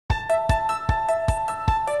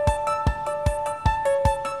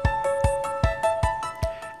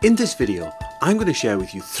In this video, I'm going to share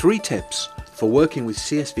with you 3 tips for working with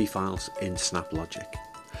CSV files in SnapLogic.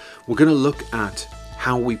 We're going to look at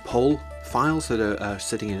how we pull files that are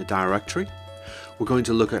sitting in a directory. We're going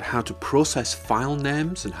to look at how to process file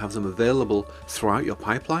names and have them available throughout your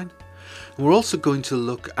pipeline. And we're also going to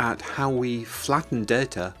look at how we flatten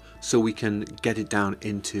data so we can get it down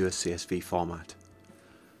into a CSV format.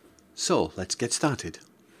 So let's get started.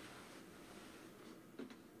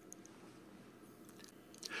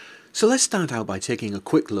 So let's start out by taking a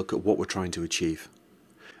quick look at what we're trying to achieve.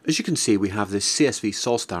 As you can see, we have this CSV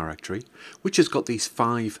source directory, which has got these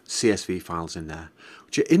 5 CSV files in there,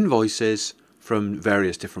 which are invoices from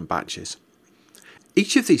various different batches.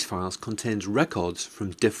 Each of these files contains records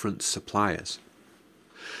from different suppliers.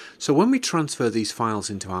 So when we transfer these files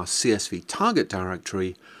into our CSV target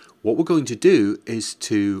directory, what we're going to do is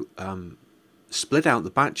to split out the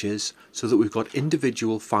batches so that we've got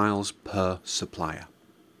individual files per supplier.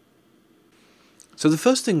 So the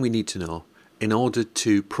first thing we need to know in order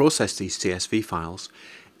to process these CSV files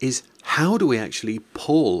is how do we actually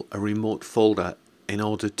pull a remote folder in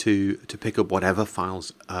order to pick up whatever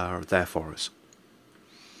files are there for us.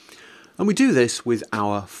 And we do this with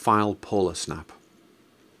our file puller snap.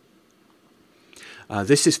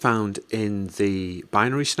 This is found in the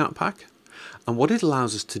binary snap pack, and what it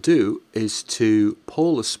allows us to do is to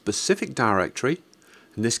pull a specific directory,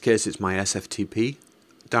 in this case it's my SFTP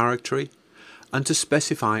directory, and to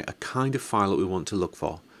specify a kind of file that we want to look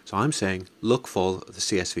for. So I'm saying look for the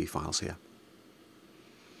CSV files here.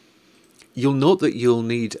 You'll note that you'll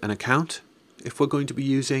need an account if we're going to be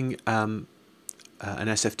using an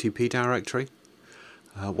SFTP directory.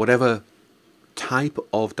 Whatever type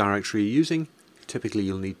of directory you're using, typically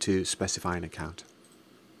you'll need to specify an account.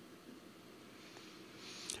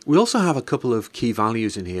 We also have a couple of key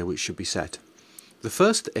values in here which should be set. The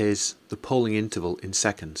first is the polling interval in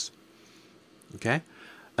seconds. Okay,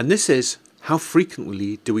 and this is how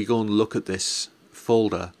frequently do we go and look at this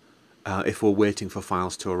folder if we're waiting for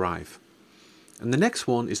files to arrive. And the next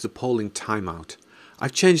one is the polling timeout.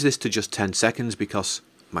 I've changed this to just 10 seconds because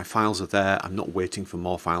my files are there. I'm not waiting for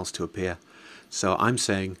more files to appear. So I'm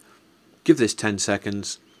saying give this 10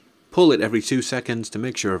 seconds, pull it every 2 seconds to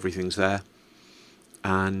make sure everything's there.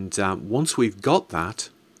 And once we've got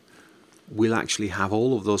that, we'll actually have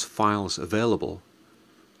all of those files available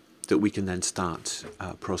that we can then start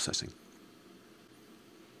processing.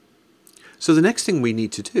 So the next thing we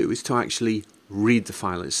need to do is to actually read the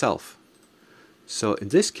file itself. So in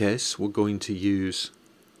this case, we're going to use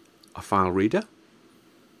a file reader.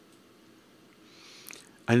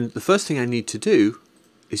 And the first thing I need to do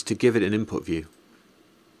is to give it an input view.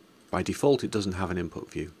 By default, it doesn't have an input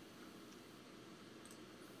view.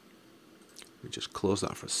 We just close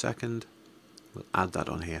that for a second. We'll add that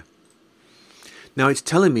on here. Now it's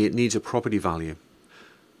telling me it needs a property value.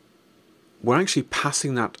 We're actually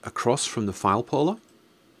passing that across from the file puller.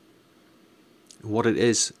 And what it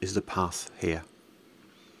is the path here.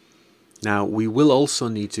 Now we will also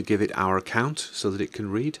need to give it our account so that it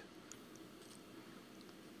can read.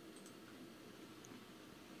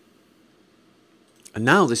 And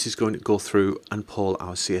now this is going to go through and pull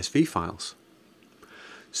our CSV files.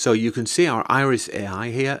 So you can see our Iris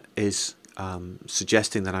AI here is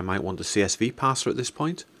suggesting that I might want a CSV parser at this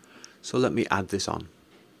point. So let me add this on.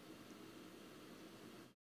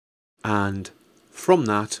 And from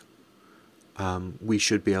that, we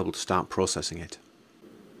should be able to start processing it.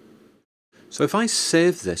 So if I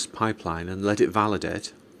save this pipeline and let it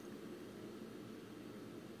validate,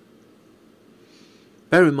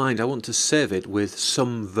 bear in mind I want to save it with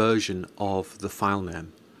some version of the file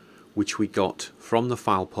name, which we got from the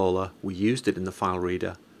file puller. We used it in the file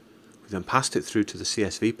reader. Then passed it through to the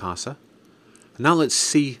CSV parser. And now let's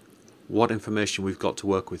see what information we've got to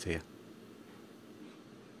work with here.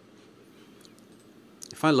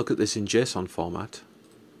 If I look at this in JSON format,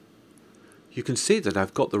 you can see that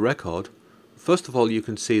I've got the record. First of all, you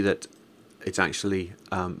can see that it's actually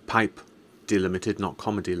pipe delimited, not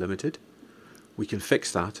comma delimited. We can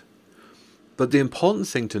fix that. But the important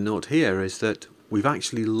thing to note here is that we've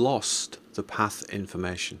actually lost the path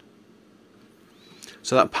information.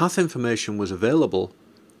 So that path information was available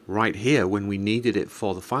right here when we needed it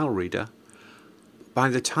for the file reader. By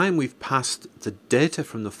the time we've passed the data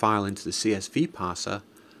from the file into the CSV parser,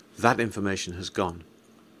 that information has gone.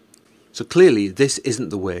 So clearly this isn't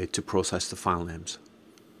the way to process the file names.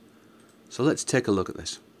 So let's take a look at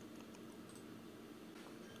this.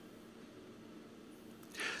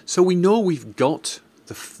 So we know we've got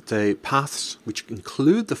the paths which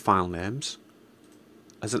include the file names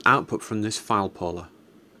as an output from this file puller.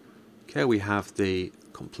 Okay, we have the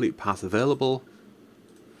complete path available.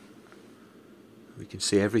 We can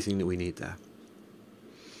see everything that we need there.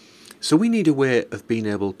 So we need a way of being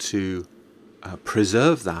able to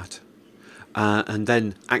preserve that and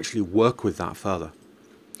then actually work with that further.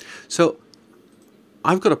 So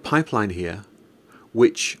I've got a pipeline here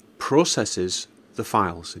which processes the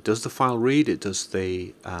files. It does the file read, it does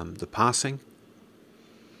the parsing.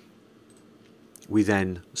 We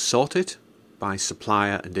then sort it by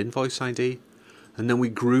supplier and invoice ID, and then we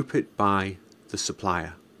group it by the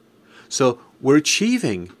supplier. So we're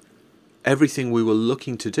achieving everything we were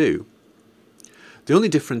looking to do. The only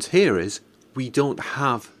difference here is we don't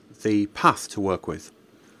have the path to work with.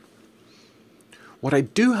 What I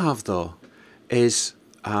do have though is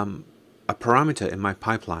a parameter in my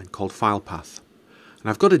pipeline called file path. And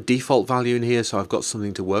I've got a default value in here, so I've got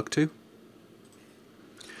something to work to.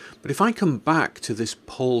 But if I come back to this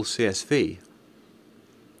poll CSV,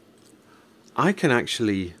 I can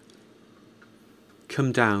actually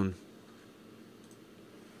come down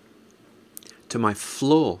to my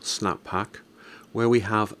flow snap pack where we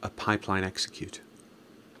have a pipeline execute.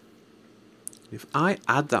 If I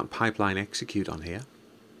add that pipeline execute on here,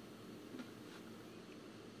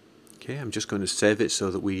 okay, I'm just going to save it so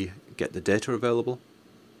that we get the data available.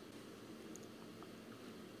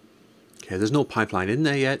 Okay, there's no pipeline in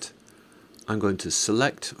there yet. I'm going to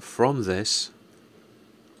select from this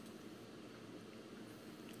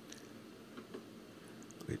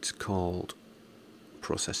it's called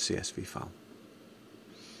process CSV file.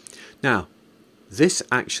 Now, this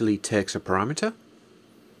actually takes a parameter,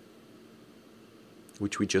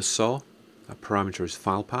 which we just saw. That parameter is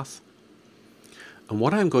file path. And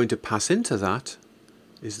what I'm going to pass into that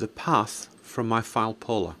is the path from my file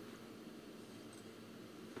poller.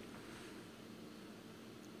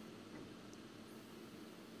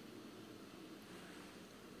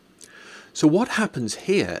 So what happens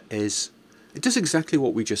here is it does exactly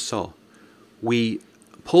what we just saw. We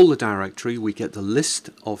pull the directory, we get the list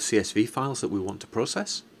of CSV files that we want to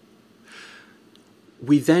process.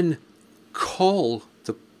 We then call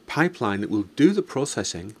the pipeline that will do the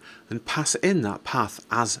processing and pass in that path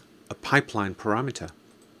as a pipeline parameter.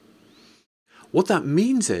 What that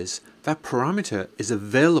means is that parameter is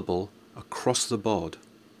available across the board.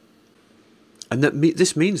 And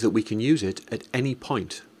this means that we can use it at any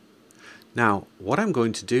point. Now, what I'm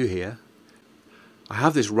going to do here, I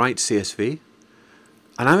have this write CSV,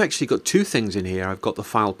 and I've actually got two things in here. I've got the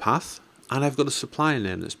file path, and I've got a supplier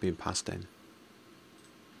name that's been passed in.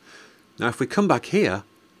 Now, if we come back here,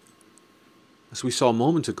 as we saw a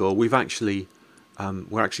moment ago, we're actually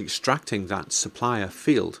extracting that supplier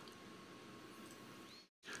field.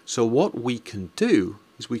 So what we can do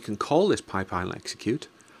is we can call this pipeline execute,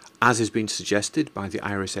 as has been suggested by the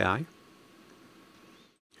Iris AI.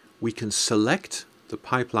 We can select the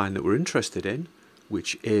pipeline that we're interested in,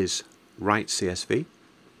 which is write CSV.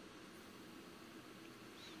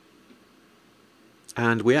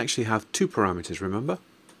 And we actually have two parameters, remember?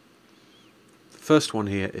 The first one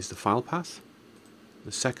here is the file path.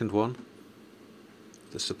 The second one,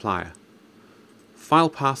 the supplier. File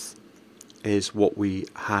path is what we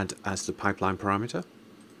had as the pipeline parameter.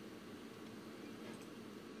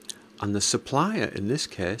 And the supplier in this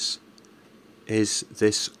case is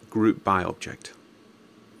this group by object.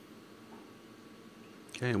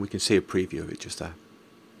 Okay, and we can see a preview of it just there.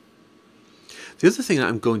 The other thing that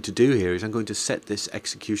I'm going to do here is I'm going to set this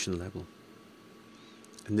execution label.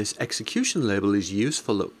 And this execution label is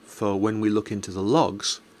useful for when we look into the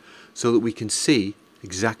logs so that we can see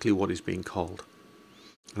exactly what is being called.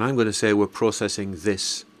 And I'm going to say we're processing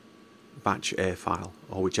this batch A file,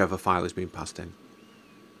 or whichever file is being passed in.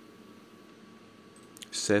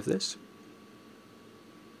 Save this.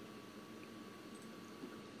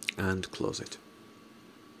 And close it.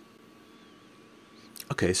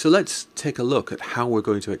 Okay, so let's take a look at how we're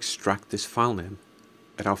going to extract this file name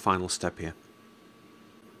at our final step here.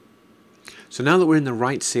 So now that we're in the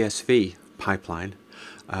write CSV pipeline,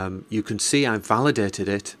 you can see I've validated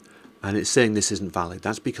it and it's saying this isn't valid.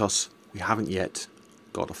 That's because we haven't yet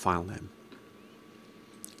got a file name.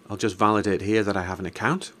 I'll just validate here that I have an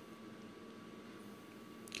account.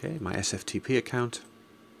 Okay, my SFTP account.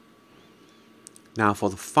 Now for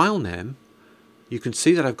the file name, you can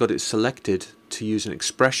see that I've got it selected to use an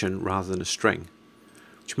expression rather than a string,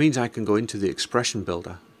 which means I can go into the expression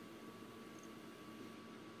builder.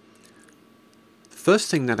 The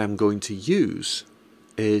first thing that I'm going to use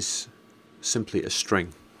is simply a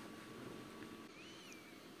string.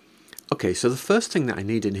 Okay, so the first thing that I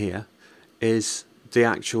need in here is the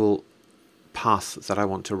actual path that I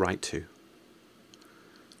want to write to.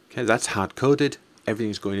 Okay, that's hard-coded.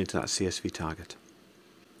 Everything's going into that CSV target.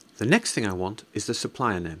 The next thing I want is the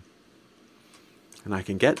supplier name. And I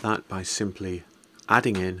can get that by simply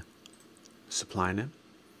adding in supply name.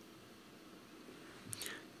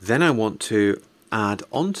 Then I want to add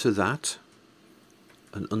onto that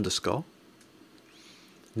an underscore.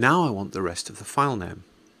 Now I want the rest of the file name.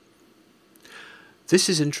 This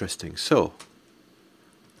is interesting. So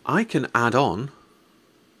I can add on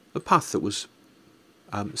a path that was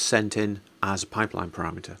sent in as a pipeline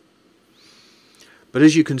parameter. But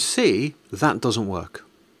as you can see, that doesn't work.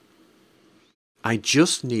 I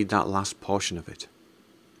just need that last portion of it.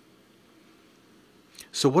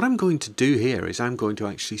 So what I'm going to do here is I'm going to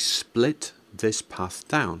actually split this path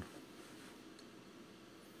down.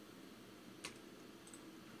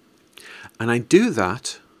 And I do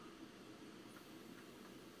that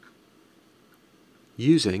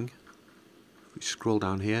using, if we scroll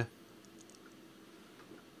down here,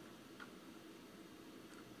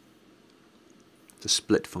 the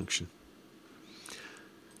split function.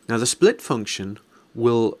 Now the split function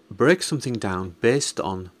will break something down based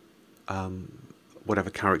on whatever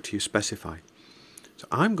character you specify. So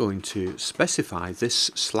I'm going to specify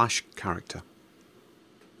this slash character.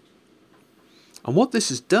 And what this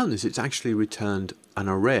has done is it's actually returned an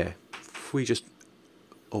array. If we just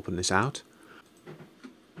open this out,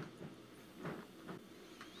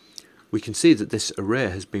 we can see that this array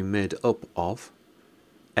has been made up of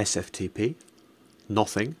SFTP,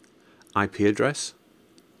 nothing, IP address,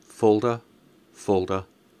 folder,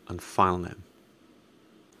 and file name.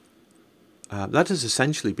 That has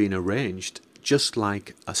essentially been arranged just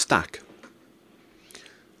like a stack.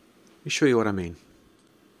 Let me show you what I mean.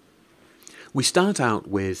 We start out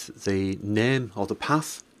with the name or the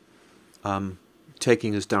path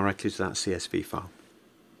taking us directly to that CSV file.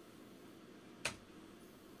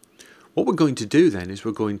 What we're going to do then is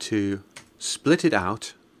we're going to split it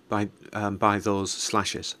out by those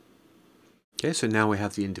slashes. Okay, so now we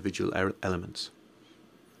have the individual elements.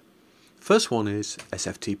 First one is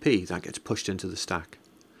SFTP, that gets pushed into the stack.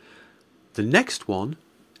 The next one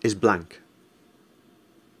is blank.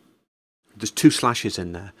 There's two slashes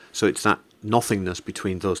in there, so it's that nothingness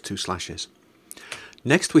between those two slashes.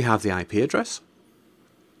 Next we have the IP address,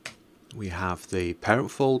 we have the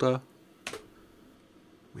parent folder,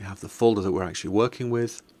 we have the folder that we're actually working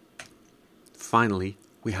with. Finally,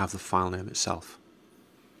 we have the file name itself.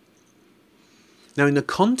 Now in the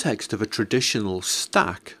context of a traditional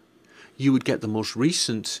stack, you would get the most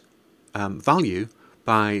recent value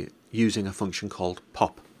by using a function called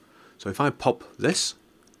pop. So if I pop this,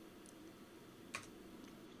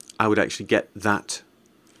 I would actually get that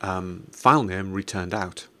file name returned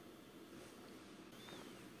out.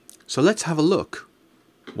 So let's have a look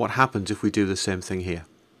what happens if we do the same thing here.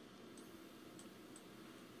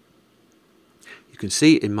 You can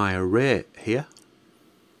see in my array here,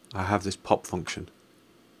 I have this pop function.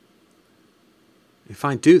 If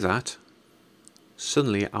I do that,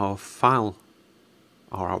 suddenly our file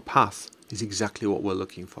or our path is exactly what we're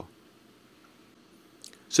looking for.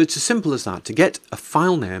 So it's as simple as that. To get a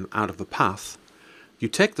file name out of a path, you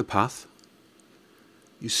take the path,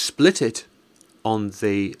 you split it on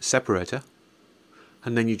the separator,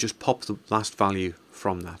 and then you just pop the last value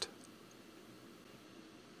from that.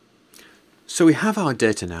 So we have our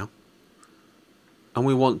data now, and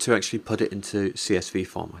we want to actually put it into CSV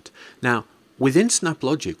format. Now, within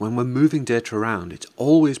SnapLogic, when we're moving data around, it's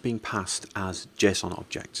always being passed as JSON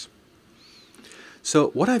objects. So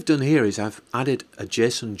what I've done here is I've added a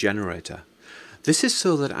JSON generator. This is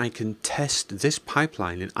so that I can test this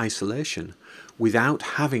pipeline in isolation without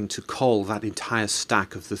having to call that entire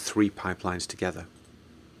stack of the three pipelines together.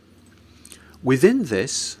 Within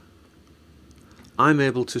this, I'm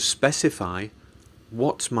able to specify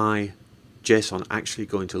what my JSON actually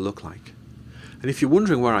going to look like. And if you're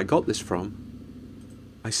wondering where I got this from,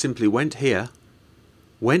 I simply went here,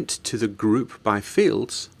 went to the group by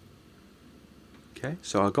fields. Okay,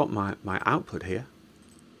 so I got my output here.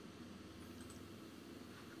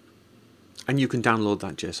 And you can download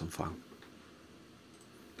that JSON file.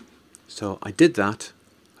 So I did that,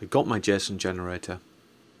 I got my JSON generator.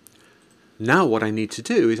 Now what I need to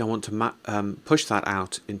do is I want to push that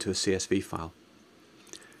out into a CSV file.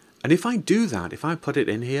 And if I do that, if I put it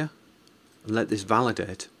in here and let this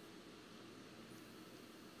validate,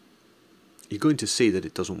 you're going to see that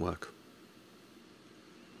it doesn't work.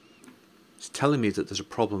 It's telling me that there's a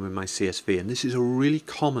problem in my CSV, and this is a really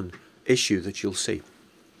common issue that you'll see.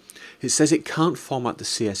 It says it can't format the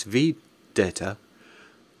CSV data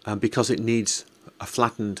because it needs a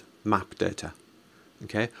flattened map data.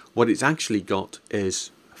 Okay, what it's actually got is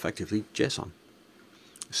effectively JSON.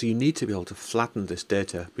 So you need to be able to flatten this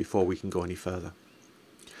data before we can go any further.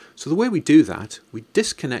 So the way we do that, we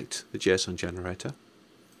disconnect the JSON generator.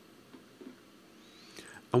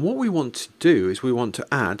 And what we want to do is we want to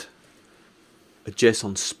add a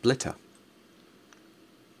JSON splitter.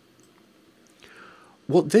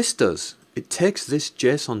 What this does, it takes this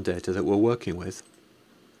JSON data that we're working with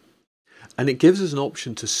and it gives us an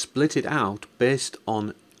option to split it out based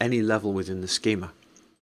on any level within the schema.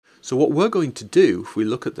 So what we're going to do, if we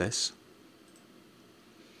look at this,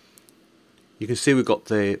 you can see we've got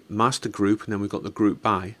the master group and then we've got the group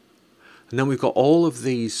by, and then we've got all of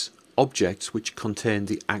these objects which contain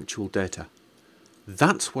the actual data.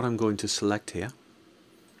 That's what I'm going to select here.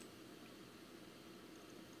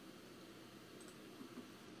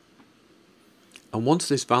 And once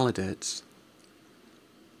this validates,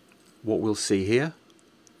 what we'll see here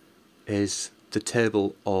is the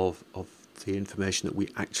table of the information that we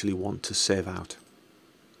actually want to save out.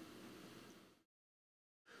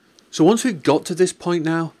 So once we've got to this point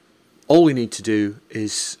now, all we need to do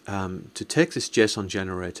is to take this JSON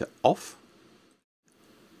generator off.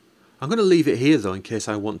 I'm going to leave it here though in case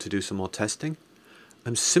I want to do some more testing.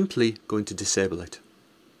 I'm simply going to disable it.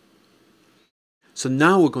 So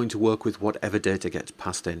now we're going to work with whatever data gets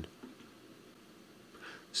passed in.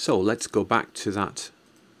 So let's go back to that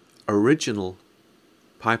original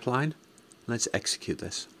pipeline. Let's execute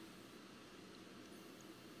this.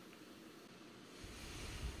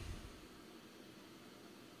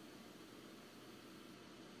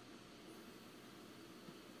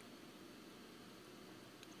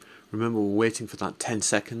 Remember, we're waiting for that 10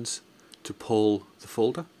 seconds to pull the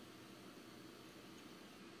folder.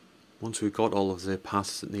 Once we've got all of the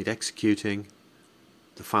paths that need executing,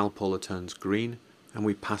 the file puller turns green and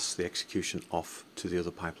we pass the execution off to the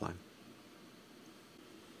other pipeline.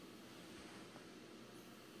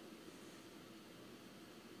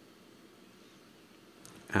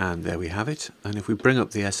 And there we have it. And if we bring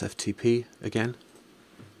up the SFTP again,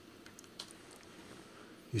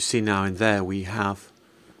 you see now in there we have,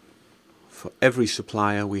 for every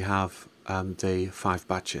supplier, we have the 5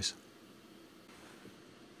 batches.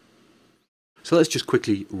 So let's just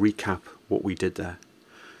quickly recap what we did there.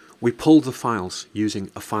 We pulled the files using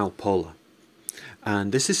a file puller.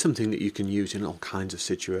 And this is something that you can use in all kinds of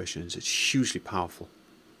situations. It's hugely powerful.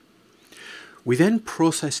 We then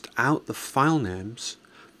processed out the file names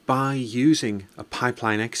by using a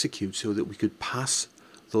pipeline execute so that we could pass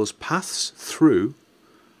those paths through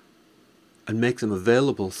and make them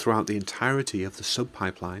available throughout the entirety of the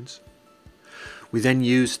sub-pipelines. We then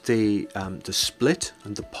used the split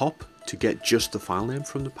and the pop to get just the file name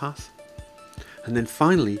from the path. And then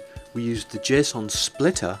finally, we used the JSON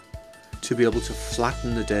splitter to be able to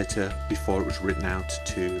flatten the data before it was written out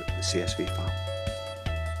to the CSV file.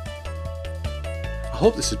 I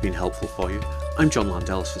hope this has been helpful for you. I'm John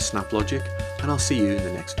Landells for SnapLogic, and I'll see you in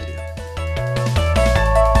the next video.